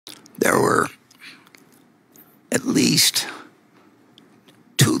there were at least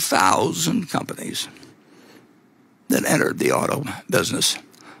 2,000 companies that entered the auto business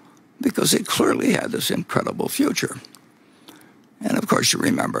because it clearly had this incredible future. And of course, you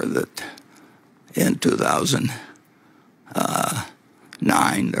remember that in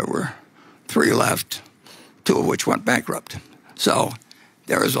 2009, there were 3 left, 2 of which went bankrupt. So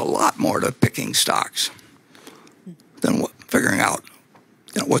there is a lot more to picking stocks than figuring out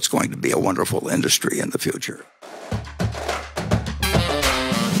what's going to be a wonderful industry in the future.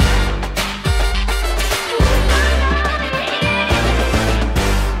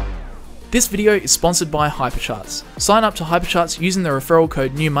 This video is sponsored by Hypercharts. Sign up to Hypercharts using the referral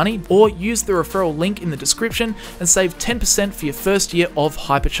code NEWMONEY or use the referral link in the description and save 10% for your first year of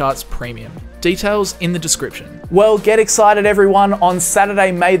Hypercharts Premium. Details in the description. Well, get excited everyone. On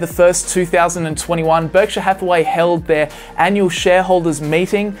Saturday, May the 1st, 2021, Berkshire Hathaway held their annual shareholders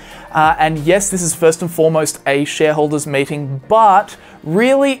meeting. And yes, this is first and foremost a shareholders meeting, but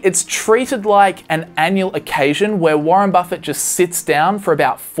really it's treated like an annual occasion where Warren Buffett just sits down for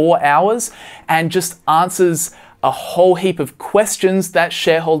about 4 hours and just answers a whole heap of questions that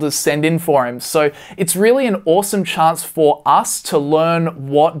shareholders send in for him. So it's really an awesome chance for us to learn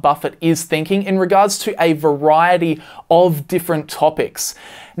what Buffett is thinking in regards to a variety of different topics.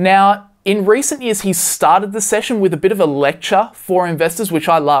 Now, in recent years, he started the session with a bit of a lecture for investors, which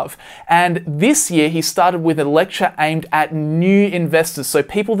I love. And this year, he started with a lecture aimed at new investors, so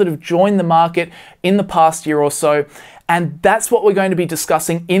people that have joined the market in the past year or so. And that's what we're going to be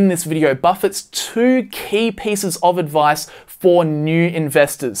discussing in this video, Buffett's 2 key pieces of advice for new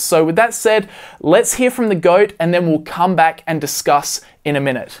investors. So with that said, let's hear from the GOAT and then we'll come back and discuss in a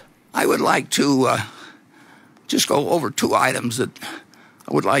minute. I would like to just go over 2 items that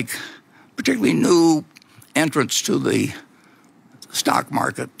I would like particularly new entrants to the stock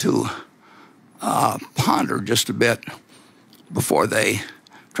market to ponder just a bit before they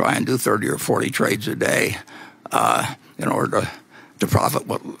try and do 30 or 40 trades a day in order to profit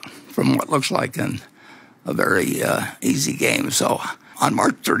from what looks like a very easy game. So on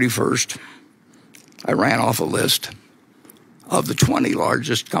March 31st, I ran off a list of the 20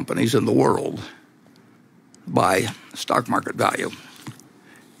 largest companies in the world by stock market value.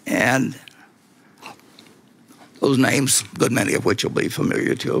 And those names, a good many of which you'll be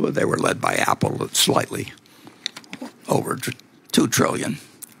familiar to, but they were led by Apple at slightly over $2 trillion.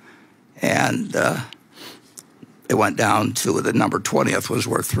 And it went down to the number 20th was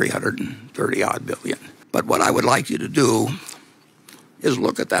worth 330 odd billion. But what I would like you to do is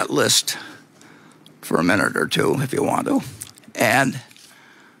look at that list for a minute or two, if you want to, and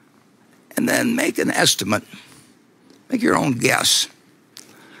then make an estimate, make your own guess.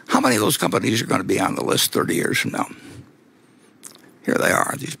 How many of those companies are going to be on the list 30 years from now? Here they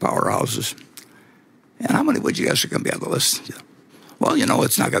are, these powerhouses. And how many would you guess are going to be on the list? Well, you know,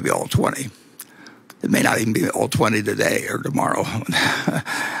 it's not going to be all 20. It may not even be all 20 today or tomorrow.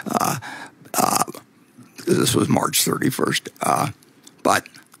 This was March 31st. But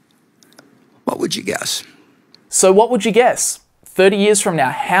what would you guess? So what would you guess? 30 years from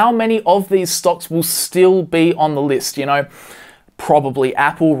now, how many of these stocks will still be on the list? You know, probably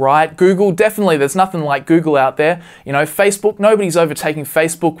Apple, right? Google, definitely. There's nothing like Google out there. You know, Facebook, nobody's overtaking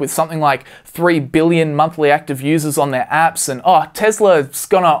Facebook with something like 3 billion monthly active users on their apps. And Tesla's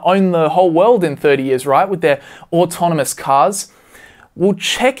gonna own the whole world in 30 years, right? With their autonomous cars. Well,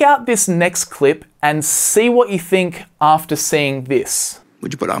 check out this next clip and see what you think after seeing this.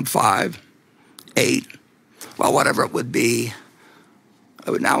 Would you put on 5, 8? Well, whatever it would be. I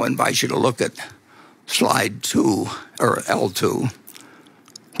would now invite you to look at slide 2, or L2,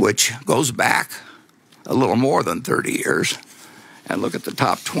 which goes back a little more than 30 years, and look at the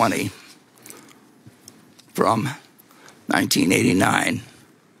top 20 from 1989.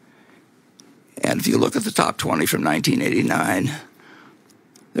 And if you look at the top 20 from 1989,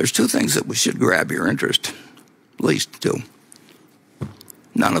 there's 2 things that should grab your interest, at least 2.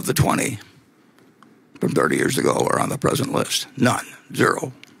 None of the 20 from 30 years ago are on the present list. None.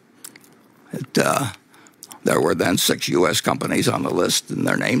 0. There were then 6 U.S. companies on the list, and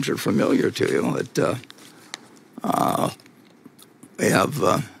their names are familiar to you. We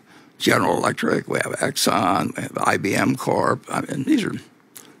have General Electric, we have Exxon, we have IBM Corp. I mean,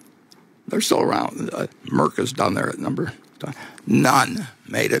 they're still around. Merck is down there at number. None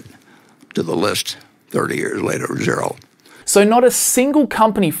made it to the list 30 years later, 0. So not a single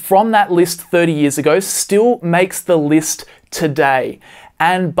company from that list 30 years ago still makes the list today.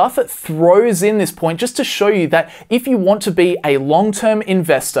 And Buffett throws in this point just to show you that if you want to be a long-term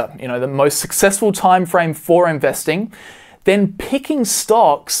investor, you know, the most successful time frame for investing, then picking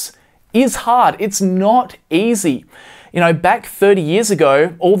stocks is hard. It's not easy. You know, back 30 years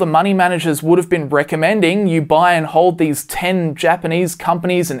ago, all the money managers would have been recommending you buy and hold these 10 Japanese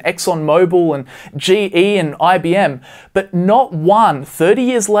companies and ExxonMobil and GE and IBM. But not one, 30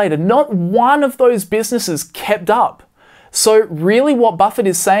 years later, not one of those businesses kept up. So really what Buffett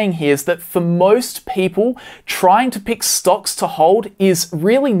is saying here is that for most people, trying to pick stocks to hold is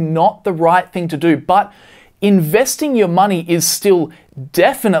really not the right thing to do. But investing your money is still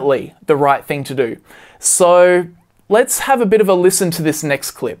definitely the right thing to do. So let's have a bit of a listen to this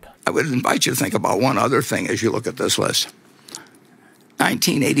next clip. I would invite you to think about one other thing as you look at this list.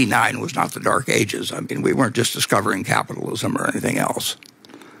 1989 was not the dark ages. I mean, we weren't just discovering capitalism or anything else.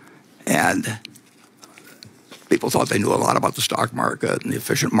 And people thought they knew a lot about the stock market and the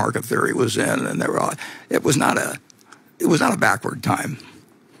efficient market theory was in, and it was not a backward time.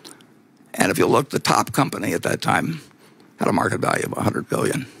 And if you look, the top company at that time had a market value of 100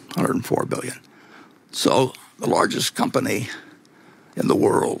 billion, 104 billion. So the largest company in the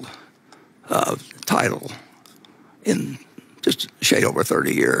world, title, in just a shade over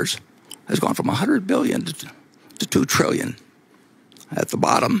 30 years, has gone from 100 billion to 2 trillion. At the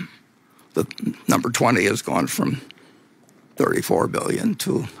bottom, the number 20 has gone from 34 billion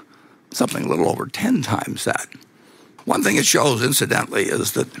to something a little over 10 times that. One thing it shows, incidentally,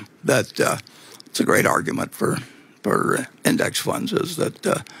 is that it's a great argument for index funds, is that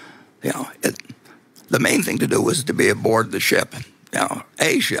the main thing to do was to be aboard the ship,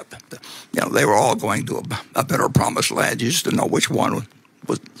 a ship. They were all going to a better promised land. You just didn't know which one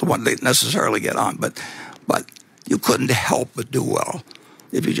was the one they'd necessarily get on. But you couldn't help but do well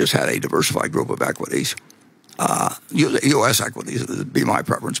if you just had a diversified group of equities. U.S. equities would be my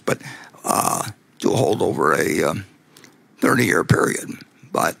preference, but to hold over a 30-year period.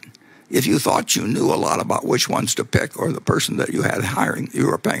 But if you thought you knew a lot about which ones to pick, or the person that you had hiring, you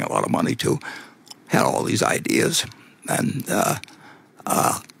were paying a lot of money to, had all these ideas, and they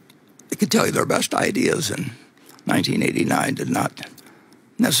could tell you their best ideas, in 1989 did not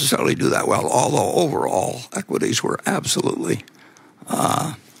necessarily do that well, although overall equities were absolutely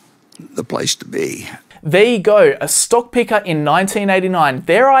the place to be. There you go, a stock picker in 1989.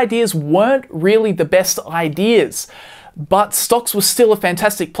 Their ideas weren't really the best ideas, but stocks was still a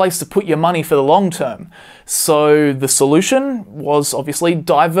fantastic place to put your money for the long term. So the solution was obviously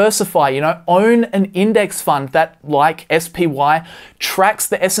diversify, own an index fund that, like SPY, tracks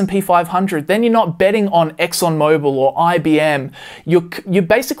the S&P 500. Then you're not betting on ExxonMobil or IBM. You're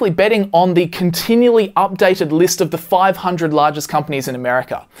basically betting on the continually updated list of the 500 largest companies in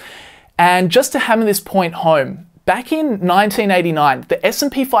America. And just to hammer this point home, back in 1989, the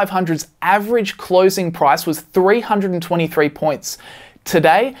S&P 500's average closing price was 323 points.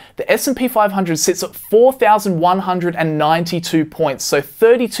 Today, the S&P 500 sits at 4,192 points. So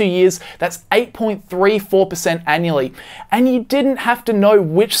 32 years, that's 8.34% annually. And you didn't have to know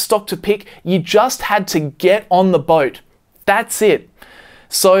which stock to pick, you just had to get on the boat. That's it.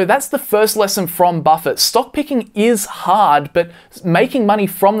 So that's the first lesson from Buffett. Stock picking is hard, but making money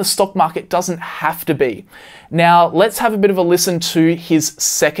from the stock market doesn't have to be. Now, let's have a bit of a listen to his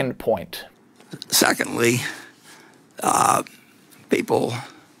second point. Secondly, people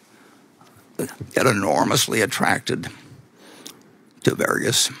get enormously attracted to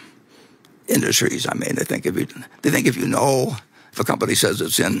various industries. I mean, they think if you know, if a company says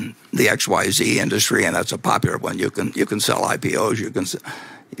it's in the XYZ industry and that's a popular one, you can sell IPOs, you can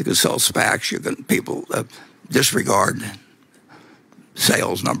sell SPACs, people disregard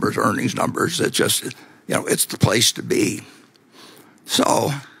sales numbers, earnings numbers. It's just, it's the place to be.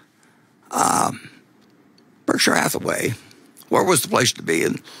 So Berkshire Hathaway, where was the place to be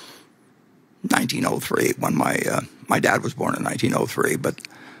in 1903 when my dad was born in 1903, but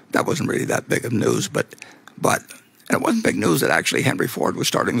that wasn't really that big of news. And it wasn't big news that actually Henry Ford was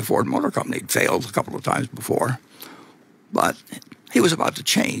starting the Ford Motor Company. He'd failed a couple of times before, but he was about to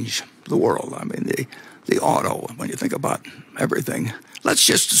change the world. I mean, the auto, when you think about everything, let's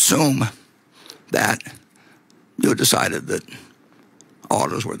just assume that you decided that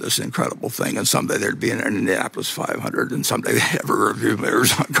autos were this incredible thing, and someday there'd be an Indianapolis 500, and someday they'd have rear view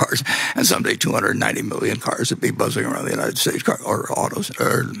mirrors on cars, and someday 290 million cars would be buzzing around the United States, or autos,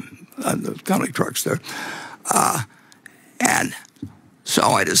 or the county trucks there. And so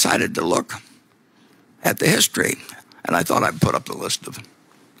I decided to look at the history, and I thought I'd put up the list of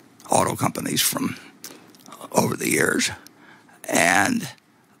auto companies from over the years. And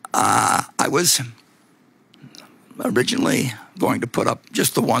I was originally going to put up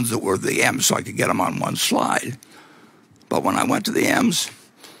just the ones that were the M's so I could get them on one slide. But when I went to the M's,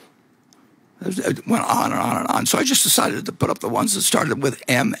 It went on and on and on. So I just decided to put up the ones that started with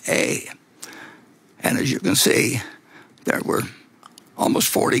MA. And as you can see, there were almost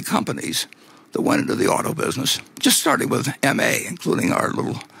 40 companies that went into the auto business, just starting with MA, including our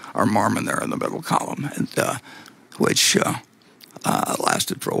Marmon there in the middle column, and which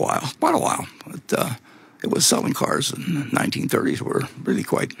lasted for a while, quite a while. But, it was selling cars in the 1930s were really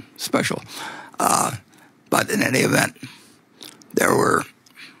quite special. But in any event, there were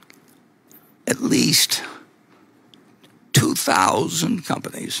at least 2,000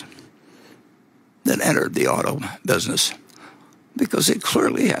 companies that entered the auto business because it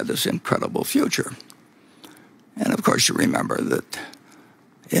clearly had this incredible future. And of course, you remember that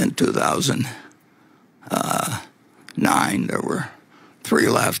in 2009, there were 3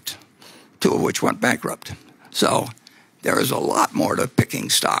 left, 2 of which went bankrupt. So there is a lot more to picking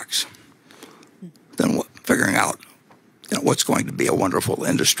stocks than figuring out what's going to be a wonderful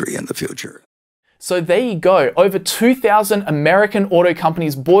industry in the future. So there you go. Over 2,000 American auto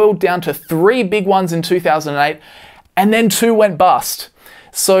companies boiled down to 3 big ones in 2008, and then 2 went bust.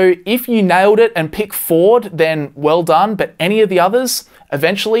 So if you nailed it and picked Ford, then well done, but any of the others,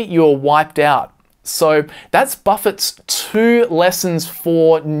 eventually you're wiped out. So that's Buffett's 2 lessons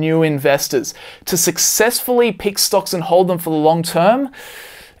for new investors. To successfully pick stocks and hold them for the long term,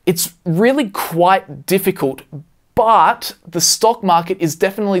 it's really quite difficult, but the stock market is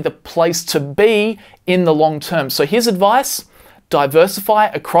definitely the place to be in the long term. So here's advice: diversify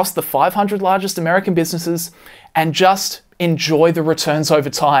across the 500 largest American businesses and just enjoy the returns over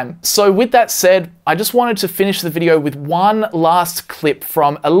time. So with that said, I just wanted to finish the video with one last clip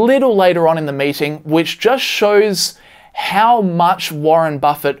from a little later on in the meeting, which just shows how much Warren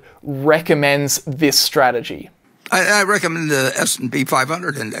Buffett recommends this strategy. I recommend the S&P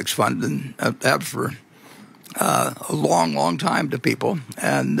 500 index fund, and have for a long, long time to people.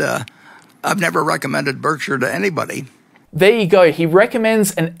 And I've never recommended Berkshire to anybody. There you go. He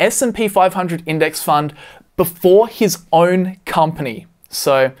recommends an S&P 500 index fund before his own company.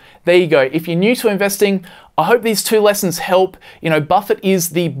 So there you go. If you're new to investing, I hope these 2 lessons help. You know, Buffett is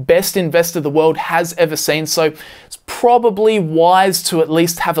the best investor the world has ever seen, so it's probably wise to at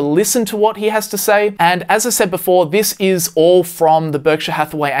least have a listen to what he has to say. And as I said before, this is all from the Berkshire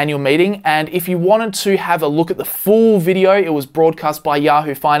Hathaway annual meeting, and if you wanted to have a look at the full video, it was broadcast by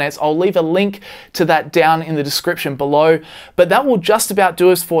Yahoo Finance. I'll leave a link to that down in the description below. But that will just about do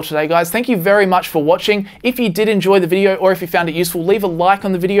us for today, guys. Thank you very much for watching. If you did enjoy the video, or if you found it useful, leave a like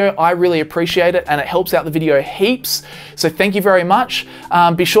on the video. I really appreciate it, and it helps out the video heaps. So thank you very much.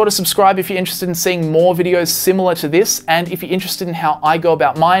 Be sure to subscribe if you're interested in seeing more videos similar to this, and if you're interested in how I go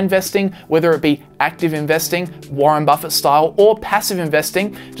about my investing, whether it be active investing, Warren Buffett style, or passive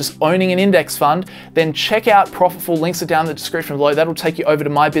investing, just owning an index fund, then check out PROFITFUL. Links are down in the description below. That'll take you over to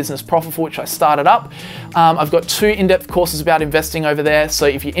my business, PROFITFUL, which I started up. I've got 2 in-depth courses about investing over there, so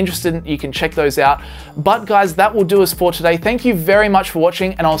if you're interested, you can check those out. But guys, that will do us for today. Thank you very much for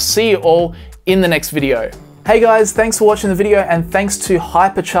watching, and I'll see you all in the next video. Hey guys, thanks for watching the video, and thanks to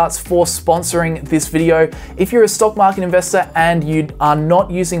Hypercharts for sponsoring this video. If you're a stock market investor and you are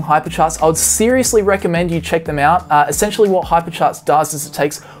not using Hypercharts, I would seriously recommend you check them out. Essentially what Hypercharts does is it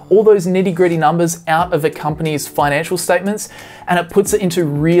takes all those nitty-gritty numbers out of a company's financial statements, and it puts it into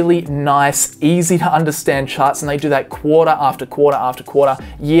really nice, easy to understand charts, and they do that quarter after quarter after quarter,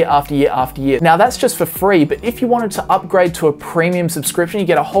 year after year after year. Now that's just for free, but if you wanted to upgrade to a premium subscription, you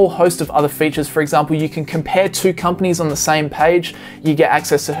get a whole host of other features. For example, you can compare 2 companies on the same page, you get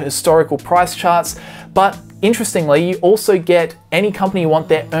access to historical price charts, but interestingly, you also get any company you want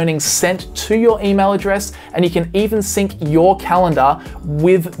their earnings sent to your email address, and you can even sync your calendar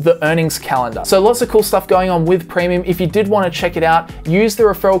with the earnings calendar. So lots of cool stuff going on with Premium. If you did want to check it out, use the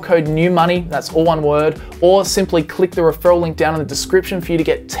referral code NEWMONEY, that's all one word, or simply click the referral link down in the description for you to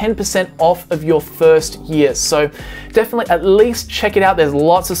get 10% off of your first year. So definitely at least check it out. There's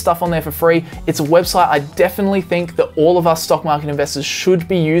lots of stuff on there for free. It's a website I definitely think that all of us stock market investors should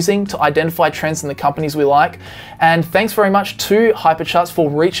be using to identify trends in the companies we like. And thanks very much to Hypercharts for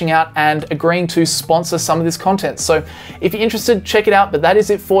reaching out and agreeing to sponsor some of this content. So if you're interested, check it out. But that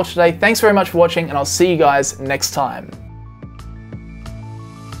is it for today. Thanks very much for watching, and I'll see you guys next time.